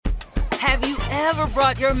Have you ever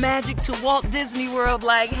brought your magic to Walt Disney World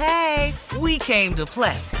like, hey, we came to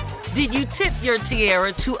play? Did you tip your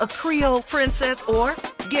tiara to a Creole princess or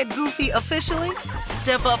get goofy officially?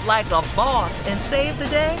 Step up like a boss and save the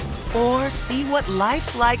day? Or see what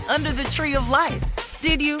life's like under the tree of life?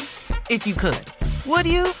 Did you? If you could. Would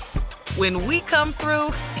you? When we come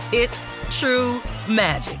through, it's true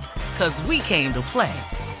magic. 'Cause we came to play.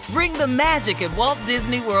 Bring the magic at Walt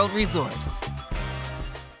Disney World Resort.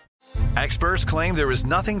 Experts claim there is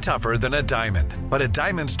nothing tougher than a diamond. But at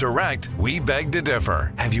Diamonds Direct, we beg to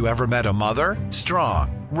differ. Have you ever met a mother?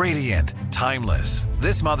 Strong, radiant, timeless.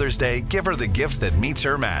 This Mother's Day, give her the gift that meets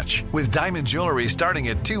her match. With diamond jewelry starting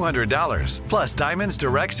at $200. Plus Diamonds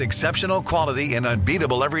Direct's exceptional quality and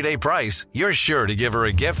unbeatable everyday price, you're sure to give her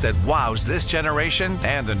a gift that wows this generation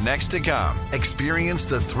and the next to come. Experience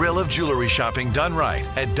the thrill of jewelry shopping done right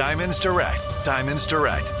at Diamonds Direct. Diamonds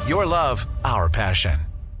Direct. Your love, our passion.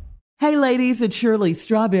 Hey ladies, it's Shirley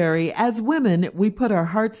Strawberry. As women, we put our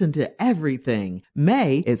hearts into everything.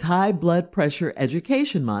 May is High Blood Pressure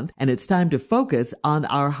Education Month, and it's time to focus on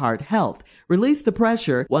our heart health. Release the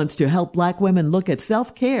Pressure wants to help Black women look at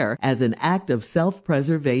self-care as an act of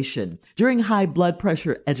self-preservation. During High Blood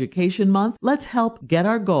Pressure Education Month, let's help get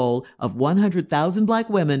our goal of 100,000 Black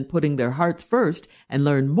women putting their hearts first and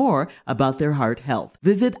learn more about their heart health.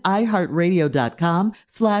 Visit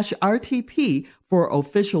iHeartRadio.com/RTP for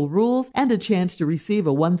official rules and a chance to receive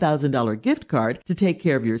a $1,000 gift card to take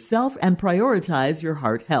care of yourself and prioritize your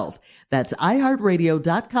heart health. That's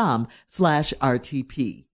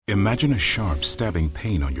iHeartRadio.com/RTP. Imagine a sharp, stabbing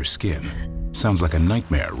pain on your skin. Sounds like a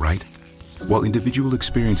nightmare, right? While individual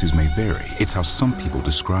experiences may vary, it's how some people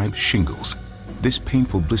describe shingles. This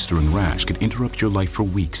painful, blistering rash could interrupt your life for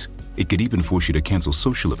weeks. It could even force you to cancel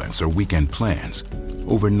social events or weekend plans.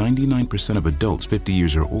 Over 99% of adults 50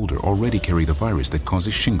 years or older already carry the virus that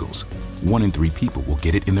causes shingles. 1 in 3 people will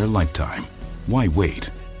get it in their lifetime. Why wait?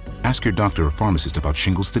 Ask your doctor or pharmacist about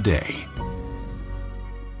shingles today.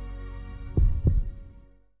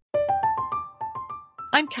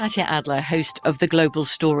 I'm Katya Adler, host of The Global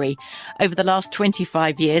Story. Over the last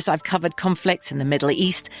 25 years, I've covered conflicts in the Middle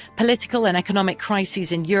East, political and economic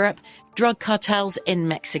crises in Europe, drug cartels in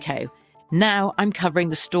Mexico. Now I'm covering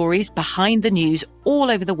the stories behind the news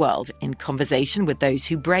all over the world in conversation with those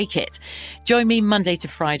who break it. Join me Monday to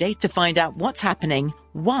Friday to find out what's happening,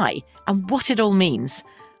 why, and what it all means.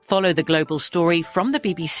 Follow The Global Story from the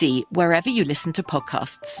BBC wherever you listen to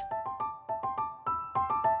podcasts.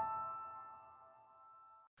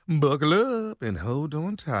 Buckle up and hold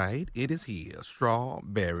on tight. It is here,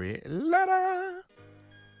 Strawberry Letter.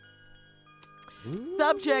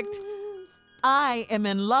 Subject: I am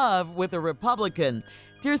in love with a Republican.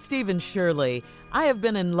 Dear Stephen Shirley, I have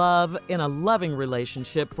been in love in a loving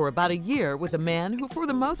relationship for about a year with a man who, for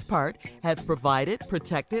the most part, has provided,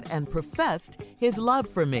 protected, and professed his love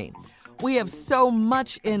for me. We have so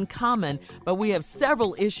much in common, but we have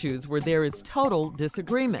several issues where there is total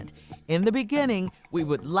disagreement. In the beginning, we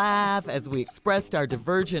would laugh as we expressed our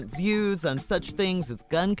divergent views on such things as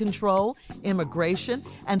gun control, immigration,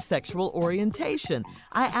 and sexual orientation.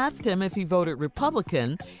 I asked him if he voted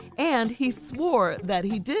Republican, and he swore that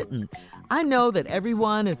he didn't. I know that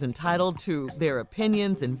everyone is entitled to their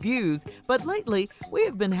opinions and views, but lately we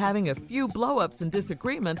have been having a few blow-ups and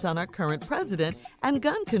disagreements on our current president and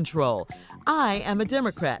gun control. I am a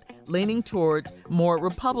Democrat, leaning toward more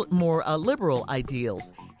liberal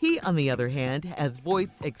ideals. He, on the other hand, has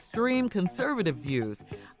voiced extreme conservative views.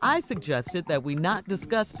 I suggested that we not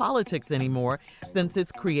discuss politics anymore since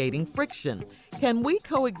it's creating friction. Can we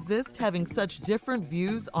coexist having such different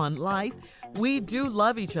views on life? We do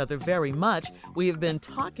love each other very much. We have been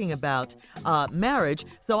talking about marriage,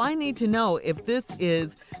 so I need to know if this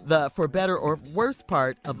is the for better or worse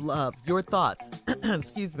part of love. Your thoughts.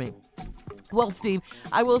 Excuse me. Well, Steve,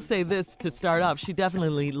 I will say this to start off. She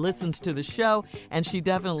definitely listens to the show, and she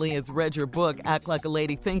definitely has read your book, Act Like a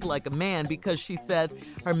Lady, Think Like a Man, because she says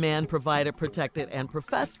her man provided, protected, and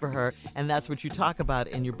professed for her, and that's what you talk about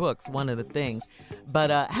in your books, one of the things. But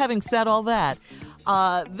having said all that,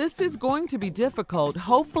 this is going to be difficult.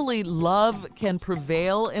 Hopefully love can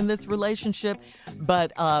prevail in this relationship,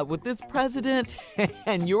 but with this president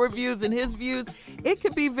and your views and his views, it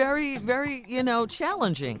could be very, very,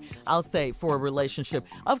 challenging, I'll say, for a relationship.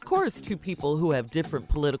 Of course, two people who have different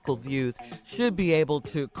political views should be able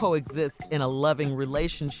to coexist in a loving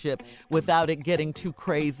relationship without it getting too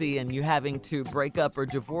crazy and you having to break up or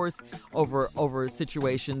divorce over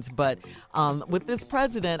situations. But with this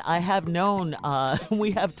president, I have known,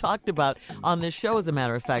 we have talked about on this show, as a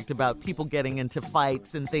matter of fact, about people getting into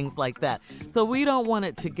fights and things like that. So we don't want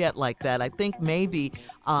it to get like that. I think maybe,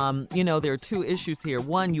 there are two issues here.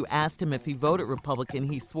 One, you asked him if he voted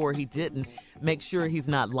Republican. He swore he didn't. Make sure he's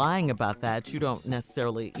not lying about that. You don't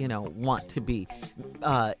necessarily, want to be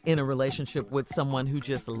in a relationship with someone who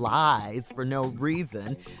just lies for no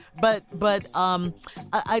reason. But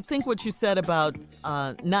I think what you said about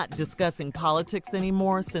not discussing politics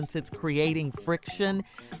anymore, since it's creating friction,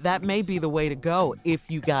 that may be the way to go if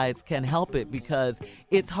you guys can help it, because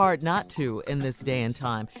it's hard not to in this day and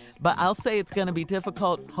time. But I'll say it's going to be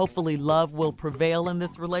difficult. Hopefully love will prevail in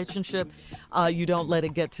this relationship. You don't let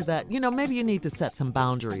it get to that. Maybe you need to set some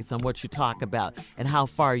boundaries on what you talk about and how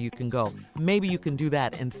far you can go. Maybe you can do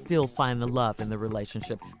that and still find the love in the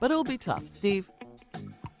relationship. But it'll be tough. Steve?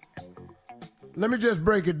 Let me just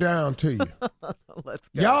break it down to you. Let's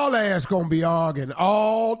go. Y'all ass gonna be arguing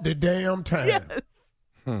all the damn time.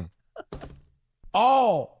 Yes.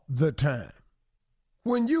 All the time.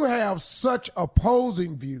 When you have such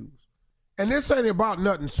opposing views, and this ain't about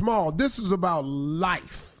nothing small, this is about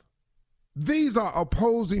life. These are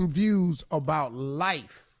opposing views about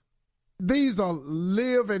life. These are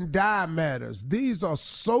live and die matters. These are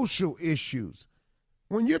social issues.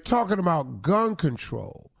 When you're talking about gun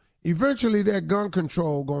control, eventually that gun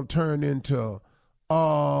control gonna turn into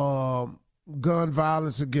gun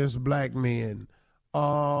violence against black men,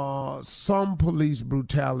 some police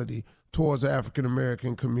brutality towards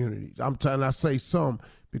African-American communities. I say some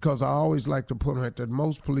because I always like to put it that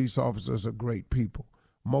most police officers are great people.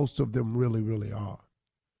 Most of them really, really are.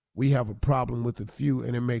 We have a problem with a few,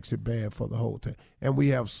 and it makes it bad for the whole thing. And we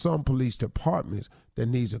have some police departments that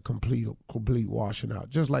needs a complete washing out,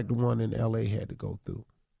 just like the one in L.A. had to go through.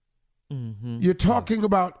 Mm-hmm. You're talking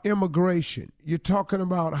about immigration. You're talking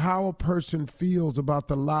about how a person feels about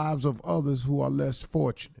the lives of others who are less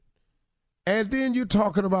fortunate. And then you're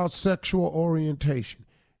talking about sexual orientation.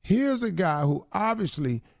 Here's a guy who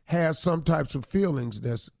obviously has some types of feelings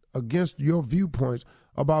that's against your viewpoints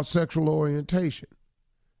about sexual orientation,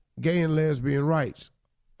 gay and lesbian rights.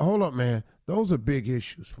 Hold up, man. Those are big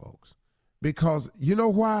issues, folks. Because you know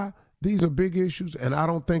why these are big issues, and I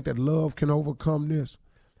don't think that love can overcome this?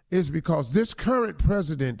 It's because this current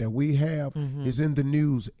president that we have is in the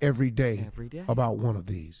news every day about one of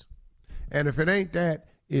these. And if it ain't that,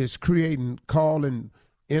 it's calling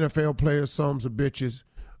NFL players sons of bitches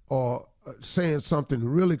or saying something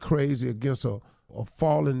really crazy against a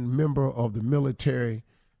fallen member of the military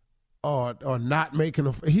or not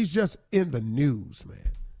making he's just in the news,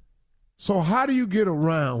 man. So how do you get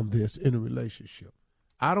around this in a relationship?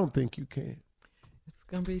 I don't think you can. It's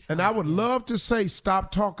gonna be tough. And I would love to say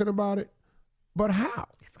stop talking about it, but how?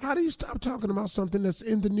 How do you stop talking about something that's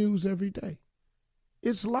in the news every day?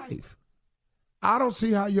 It's life. I don't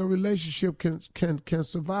see how your relationship can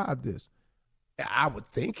survive this. I would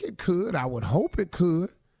think it could. I would hope it could.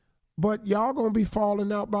 But y'all going to be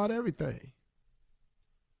falling out about everything.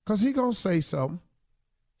 Because he going to say something.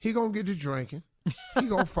 He going to get to drinking. He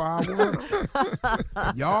going to fire one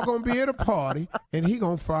off. Y'all going to be at a party, and he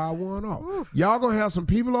going to fire one off. Y'all going to have some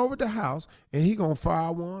people over at the house, and he going to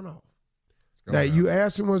fire one off. Now, you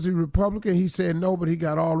asked him, was he Republican? He said no, but he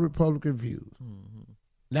got all Republican views. Mm-hmm.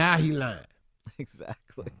 Now he lying.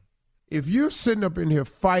 Exactly. If you're sitting up in here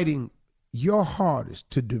fighting your hardest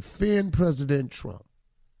to defend President Trump,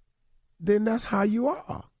 then that's how you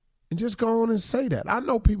are. And just go on and say that. I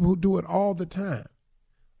know people who do it all the time.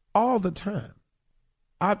 All the time.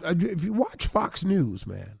 If you watch Fox News,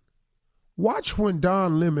 man, watch when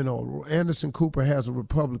Don Lemon or Anderson Cooper has a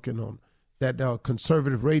Republican on that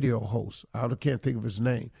conservative radio host. I can't think of his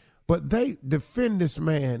name. But they defend this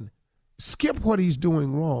man, skip what he's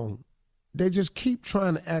doing wrong. They just keep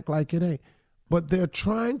trying to act like it ain't. But they're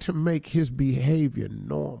trying to make his behavior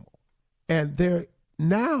normal. And they're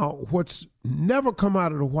now, what's never come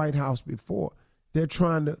out of the White House before, they're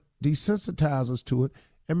trying to desensitize us to it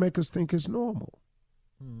and make us think it's normal.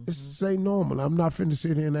 Mm-hmm. This ain't normal. I'm not finna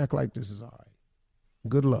sit here and act like this is all right.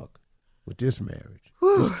 Good luck with this marriage.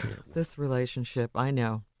 This relationship, I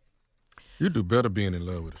know. You do better being in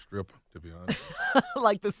love with a stripper, to be honest.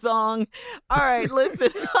 Like the song. All right, listen,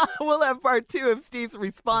 we'll have part 2 of Steve's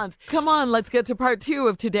response. Come on, let's get to part 2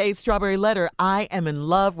 of today's Strawberry Letter. I am in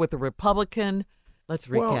love with a Republican. Let's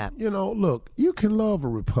recap. Well, look, you can love a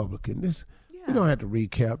Republican. You don't have to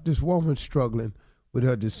recap. This woman's struggling with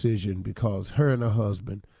her decision because her and her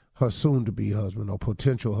husband, her soon-to-be husband or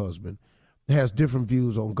potential husband, has different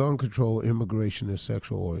views on gun control, immigration, and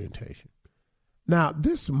sexual orientation. Now,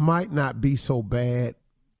 this might not be so bad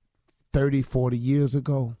 30, 40 years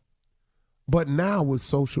ago, but now with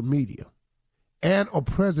social media and a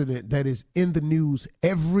president that is in the news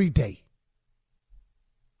every day,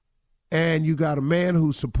 and you got a man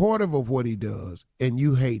who's supportive of what he does and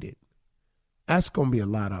you hate it, that's going to be a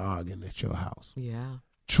lot of arguing at your house. Yeah.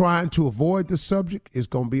 Trying to avoid the subject is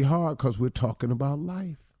going to be hard because we're talking about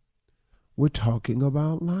life. We're talking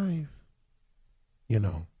about life. You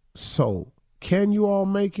know, so can you all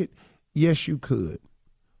make it? Yes, you could.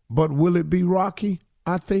 But will it be rocky?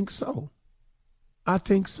 I think so. I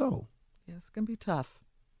think so. Yeah, it's going to be tough.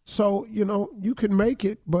 So, you know, you can make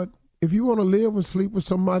it, but if you want to live and sleep with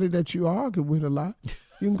somebody that you argue with a lot,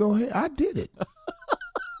 you can go ahead. I did it.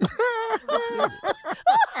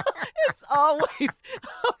 It's always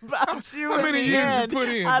about you. How many years you put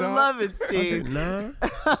in, I dog? love it, I Steve. did 9.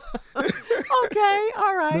 Okay,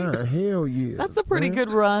 all right. 9 hell yeah. That's a pretty good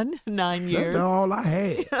run, 9 years. That's all I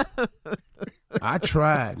had. I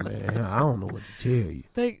tried, man. I don't know what to tell you.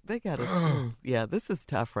 They got it. Yeah, this is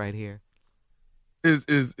tough right here.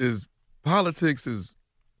 Is politics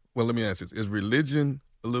well, let me ask this. Is religion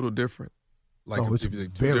a little different? Like Oh, it's if you two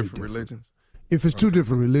very different different. religions? If it's two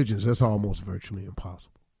different religions, that's almost virtually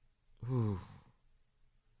impossible. Ooh.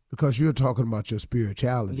 Because you're talking about your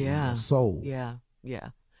spirituality, and Yeah. your soul. Yeah, yeah.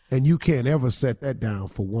 And you can't ever set that down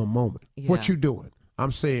for one moment. What Yeah. you doing?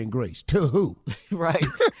 I'm saying grace. To who? Right.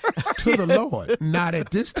 To the Lord. Not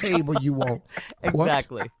at this table you won't. What?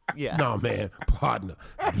 Exactly. Yeah. No, man, partner.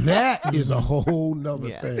 That is a whole nother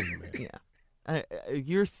Yeah. thing, man. Yeah.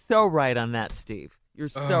 You're so right on that, Steve. You're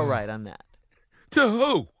so right on that. To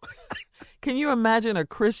who? Can you imagine a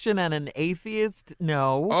Christian and an atheist?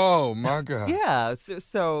 No. Oh, my God. Yeah.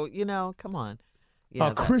 So you know, come on. Yeah,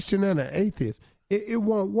 A Christian and an atheist, it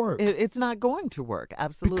won't work. it's not going to work.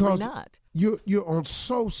 Absolutely because not. You're on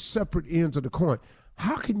so separate ends of the coin.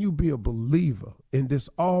 How can you be a believer in this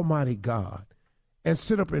almighty God and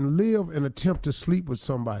sit up and live and attempt to sleep with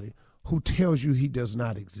somebody who tells you he does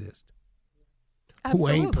not exist,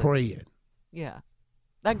 Absolutely. who ain't praying? Yeah.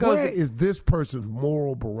 That goes. Where is this person's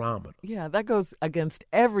moral barometer? Yeah, that goes against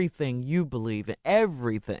everything you believe in.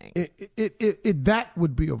 Everything. That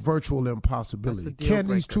would be a virtual impossibility. That's a deal Can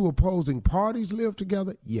these breaker. two opposing parties live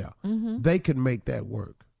together? Yeah, they can make that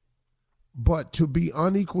work. But to be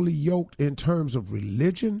unequally yoked in terms of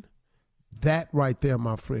religion, that right there,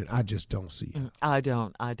 my friend, I just don't see it. I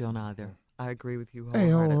don't either. I agree with you Hey,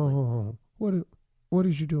 hold wholeheartedly. on. What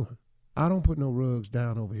is you doing? I don't put no rugs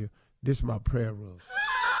down over here. This is my prayer rug.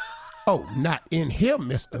 Oh, not in here,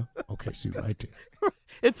 mister. Okay, see, right there.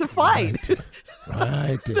 It's a fight.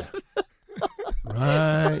 Right there.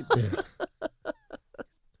 Right there.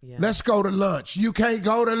 Yeah. Let's go to lunch. You can't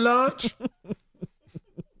go to lunch?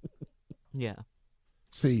 Yeah.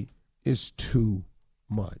 See, it's too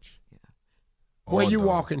much. Where you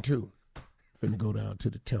walking to? Finna go down to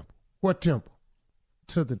the temple. What temple?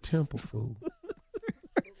 To the temple, fool.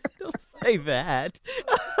 Don't say that.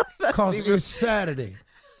 Because it's Saturday.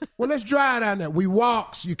 Well, let's drive down there. We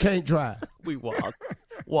walks. You can't drive. We walk.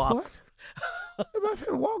 What? Everybody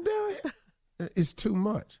finna walk down here? It's too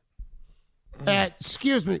much.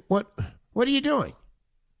 Excuse me. What are you doing?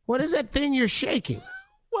 What is that thing you're shaking?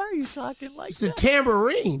 Why are you talking like It's a that?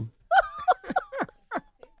 tambourine.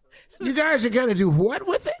 You guys are going to do what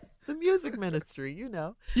with it? The music ministry, you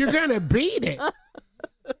know. You're going to beat it.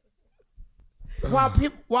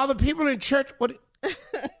 While the people in church,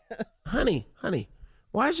 honey,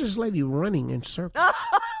 why is this lady running in circles?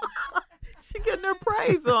 She's getting her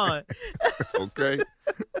praise on. Okay.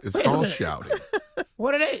 It's Wait a all minute. shouting.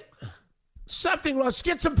 What are they? Something. Let's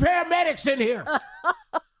get some paramedics in here.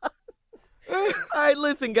 All right,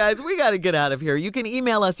 listen, guys, we got to get out of here. You can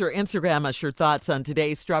email us or Instagram us your thoughts on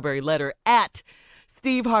today's Strawberry Letter at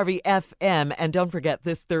Steve Harvey FM. And don't forget,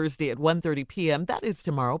 this Thursday at 1:30 p.m., that is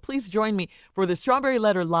tomorrow, please join me for the Strawberry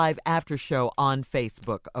Letter Live After Show on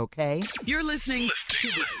Facebook, okay? You're listening to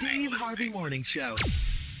the Steve Harvey Morning Show.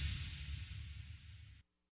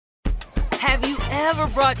 Have you ever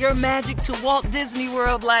brought your magic to Walt Disney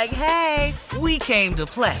World like, hey, we came to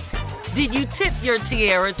play? Did you tip your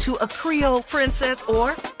tiara to a Creole princess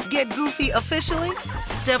or get goofy officially?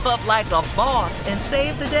 Step up like a boss and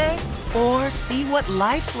save the day? Or see what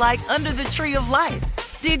life's like under the tree of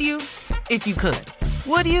life? Did you? If you could.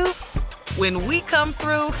 Would you? When we come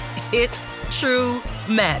through, it's true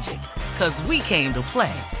magic. 'Cause we came to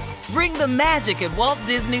play. Bring the magic at Walt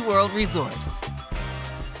Disney World Resort.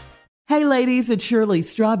 Hey ladies, it's Shirley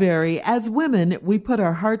Strawberry. As women, we put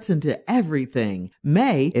our hearts into everything.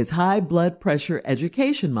 May is High Blood Pressure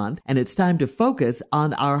Education Month, and it's time to focus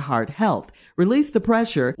on our heart health. Release the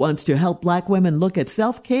Pressure wants to help Black women look at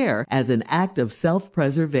self-care as an act of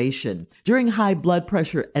self-preservation. During High Blood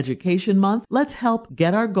Pressure Education Month, let's help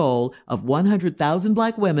get our goal of 100,000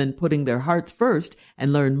 Black women putting their hearts first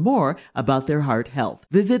and learn more about their heart health.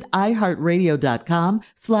 Visit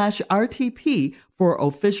iHeartRadio.com/RTP for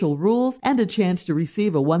official rules and a chance to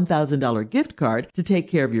receive a $1,000 gift card to take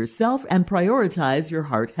care of yourself and prioritize your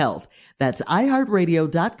heart health. That's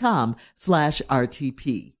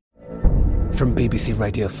iHeartRadio.com/RTP. From BBC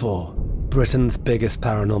Radio 4, Britain's biggest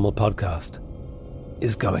paranormal podcast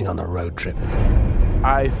is going on a road trip.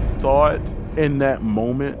 I thought in that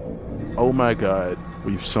moment, oh my God,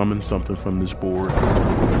 we've summoned something from this board.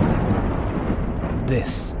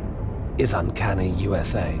 This is Uncanny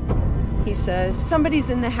USA. He says,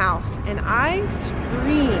 somebody's in the house, and I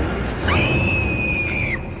screamed.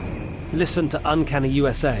 Listen to Uncanny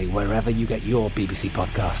USA wherever you get your BBC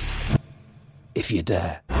podcasts, if you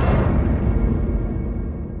dare.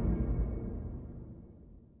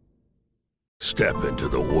 Step into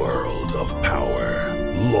the world of power,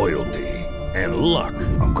 loyalty, and luck.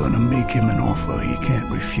 I'm gonna make him an offer he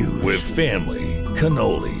can't refuse. With family,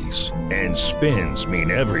 cannolis, and spins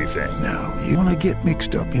mean everything. Now, you wanna get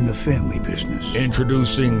mixed up in the family business.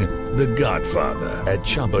 Introducing The Godfather at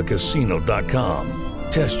ChumbaCasino.com.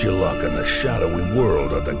 Test your luck in the shadowy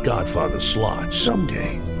world of The Godfather slot.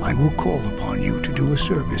 Someday, I will call upon you to do a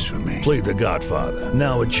service for me. Play The Godfather,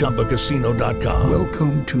 now at ChumbaCasino.com.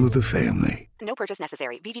 Welcome to the family. No purchase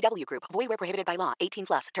necessary. VGW Group. Void where prohibited by law.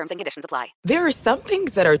 18+. Terms and conditions apply. There are some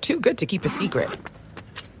things that are too good to keep a secret.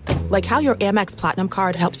 Like how your Amex Platinum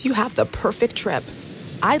card helps you have the perfect trip.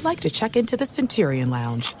 I'd like to check into the Centurion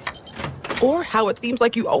Lounge. Or how it seems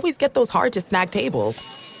like you always get those hard-to-snag tables.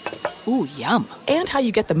 Ooh, yum. And how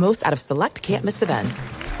you get the most out of select can't-miss events.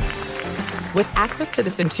 With access to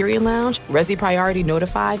the Centurion Lounge, Resi Priority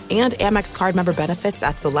Notified, and Amex card member benefits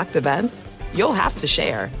at select events, you'll have to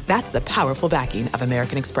share. That's the powerful backing of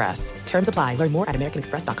American Express. Terms apply. Learn more at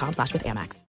americanexpress.com/withAmex.